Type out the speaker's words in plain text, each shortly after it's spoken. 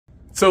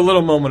So a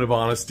little moment of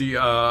honesty.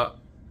 I've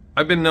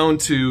been known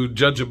to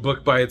judge a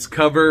book by its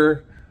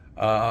cover,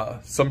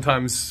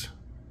 sometimes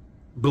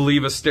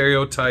believe a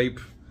stereotype,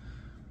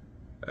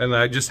 and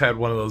I just had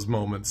one of those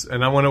moments.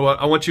 And I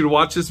want you to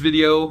watch this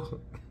video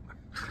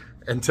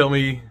and tell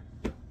me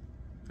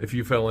if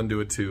you fell into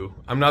it too.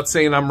 I'm not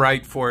saying I'm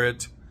right for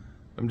it.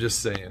 I'm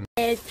just saying.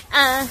 It's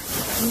a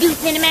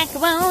goose and a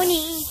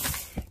macaroni.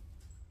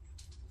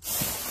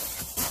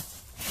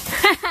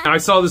 I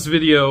saw this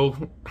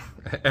video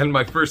and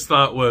my first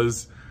thought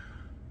was,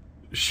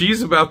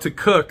 she's about to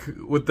cook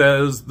with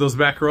those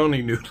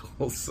macaroni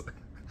noodles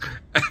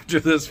after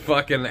this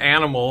fucking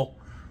animal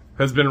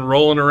has been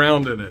rolling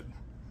around in it.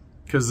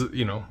 Because,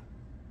 you know,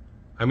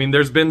 I mean,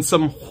 there's been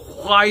some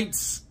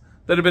whites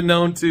that have been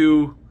known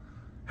to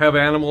have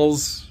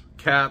animals,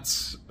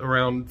 cats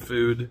around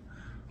food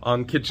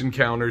on kitchen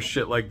counters,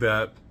 shit like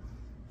that.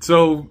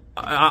 So,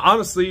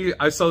 honestly,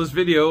 I saw this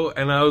video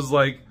and I was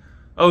like,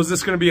 oh, is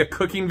this going to be a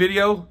cooking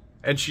video?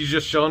 And she's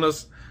just showing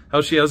us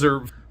how she has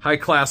her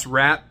high-class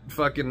rat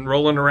fucking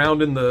rolling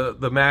around in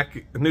the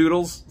mac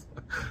noodles.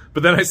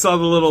 But then I saw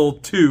the little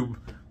tube.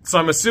 So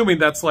I'm assuming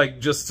that's like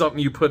just something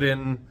you put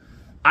in.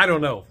 I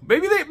don't know.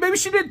 Maybe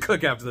she did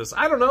cook after this.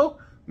 I don't know.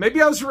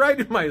 Maybe I was right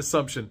in my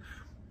assumption.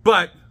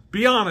 But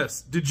be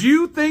honest, did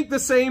you think the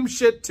same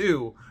shit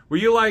too? Were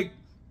you like,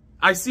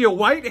 I see a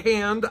white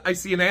hand, I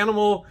see an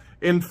animal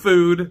in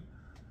food,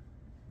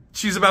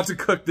 she's about to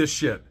cook this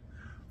shit.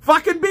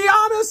 Fucking be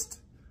honest.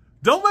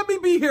 Don't let me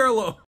be here alone.